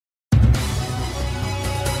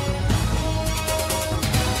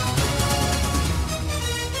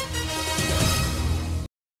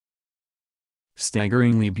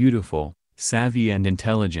Staggeringly beautiful, savvy and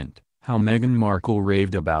intelligent, how Meghan Markle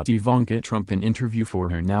raved about Ivanka Trump in an interview for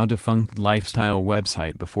her now-defunct lifestyle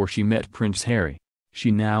website before she met Prince Harry.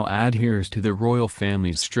 She now adheres to the royal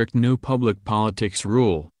family's strict no public politics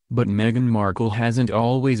rule, but Meghan Markle hasn't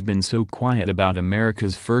always been so quiet about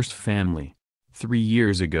America's first family. 3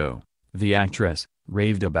 years ago, the actress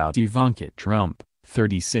raved about Ivanka Trump,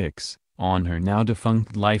 36, on her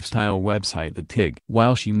now-defunct lifestyle website The Tig.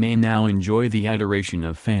 While she may now enjoy the adoration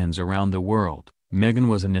of fans around the world, Meghan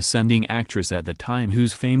was an ascending actress at the time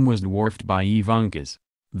whose fame was dwarfed by Ivanka's.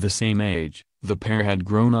 The same age, the pair had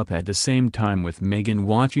grown up at the same time, with Meghan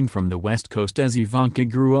watching from the West Coast as Ivanka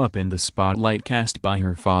grew up in the spotlight cast by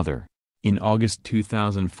her father. In August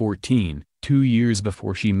 2014, 2 years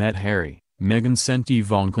before she met Harry, Meghan sent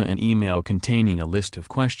Ivanka an email containing a list of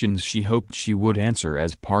questions she hoped she would answer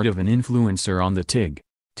as part of an influencer on the Tig.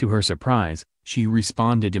 To her surprise, she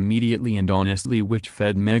responded immediately and honestly, which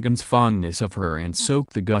fed Meghan's fondness of her and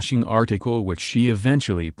soaked the gushing article which she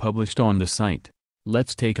eventually published on the site.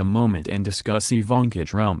 Let's take a moment and discuss Ivanka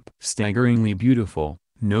Trump. Staggeringly beautiful,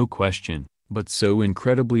 no question, but so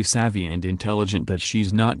incredibly savvy and intelligent that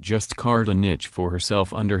she's not just carved a niche for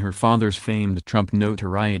herself under her father's famed Trump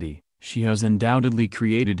notoriety, she has undoubtedly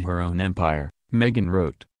created her own empire, Meghan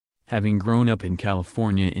wrote. Having grown up in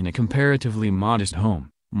California in a comparatively modest home,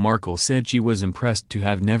 Markle said she was impressed to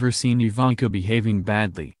have never seen Ivanka behaving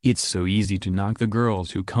badly. It's so easy to knock the girls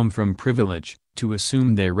who come from privilege, to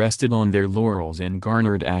assume they rested on their laurels and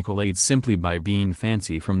garnered accolades simply by being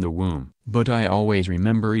fancy from the womb. But I always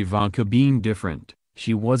remember Ivanka being different.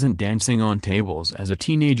 She wasn't dancing on tables as a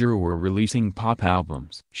teenager or releasing pop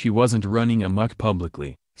albums. She wasn't running amok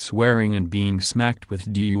publicly, swearing and being smacked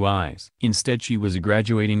with DUIs. Instead, she was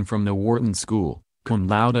graduating from the Wharton School, cum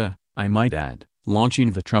laude, I might add,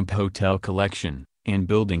 launching the Trump Hotel collection, and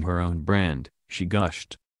building her own brand, she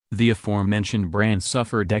gushed. The aforementioned brand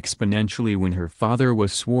suffered exponentially when her father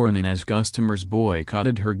was sworn in as customers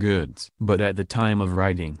boycotted her goods. But at the time of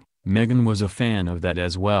writing, Meghan was a fan of that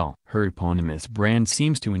as well. Her eponymous brand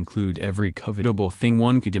seems to include every covetable thing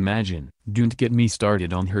one could imagine. Don't get me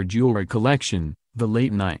started on her jewelry collection, the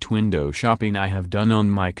late-night window shopping I have done on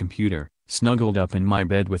my computer, snuggled up in my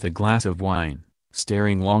bed with a glass of wine,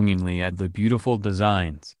 staring longingly at the beautiful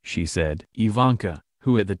designs. She said. Ivanka,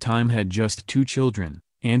 who at the time had just 2 children,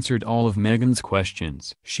 answered all of Meghan's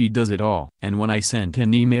questions. She does it all. And when I sent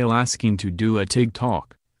an email asking to do a Tig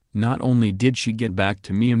Talk, not only did she get back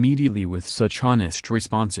to me immediately with such honest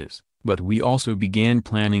responses, but we also began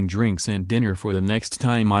planning drinks and dinner for the next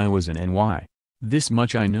time I was in NY. This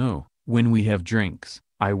much I know, when we have drinks,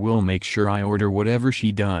 I will make sure I order whatever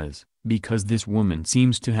she does, because this woman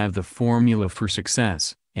seems to have the formula for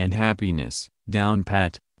success and happiness down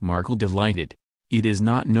pat. Markle delighted. It is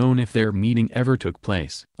not known if their meeting ever took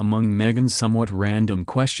place. Among Meghan's somewhat random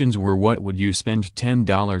questions were, what would you spend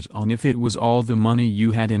 $10 on if it was all the money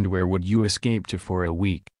you had, and where would you escape to for a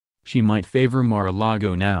week? She might favor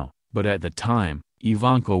Mar-a-Lago now, but at the time,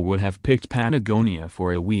 Ivanka would have picked Patagonia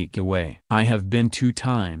for a week away. I have been 2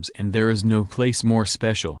 times and there is no place more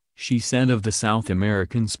special, she said of the South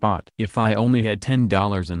American spot. If I only had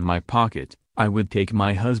 $10 in my pocket, I would take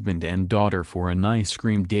my husband and daughter for an ice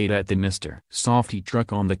cream date at the Mr. Softy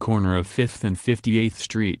truck on the corner of 5th and 58th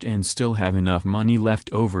Street and still have enough money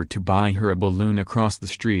left over to buy her a balloon across the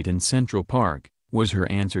street in Central Park, was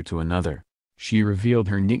her answer to another. She revealed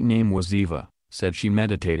her nickname was Eva, said she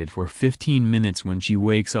meditated for 15 minutes when she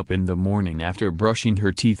wakes up in the morning after brushing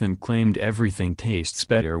her teeth, and claimed everything tastes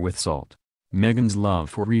better with salt. Meghan's love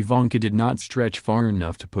for Ivanka did not stretch far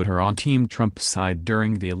enough to put her on Team Trump's side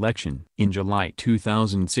during the election. In July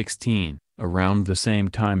 2016, around the same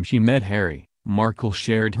time she met Harry, Markle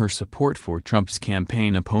shared her support for Trump's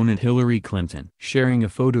campaign opponent Hillary Clinton. Sharing a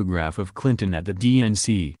photograph of Clinton at the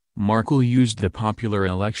DNC, Markle used the popular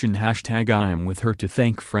election hashtag #IamWithHer to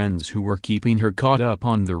thank friends who were keeping her caught up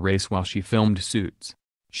on the race while she filmed Suits.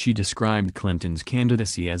 She described Clinton's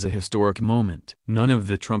candidacy as a historic moment. None of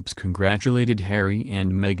the Trumps congratulated Harry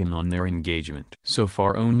and Meghan on their engagement. So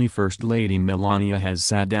far only First Lady Melania has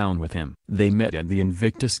sat down with him. They met at the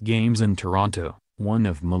Invictus Games in Toronto, one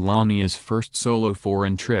of Melania's first solo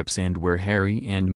foreign trips and where Harry and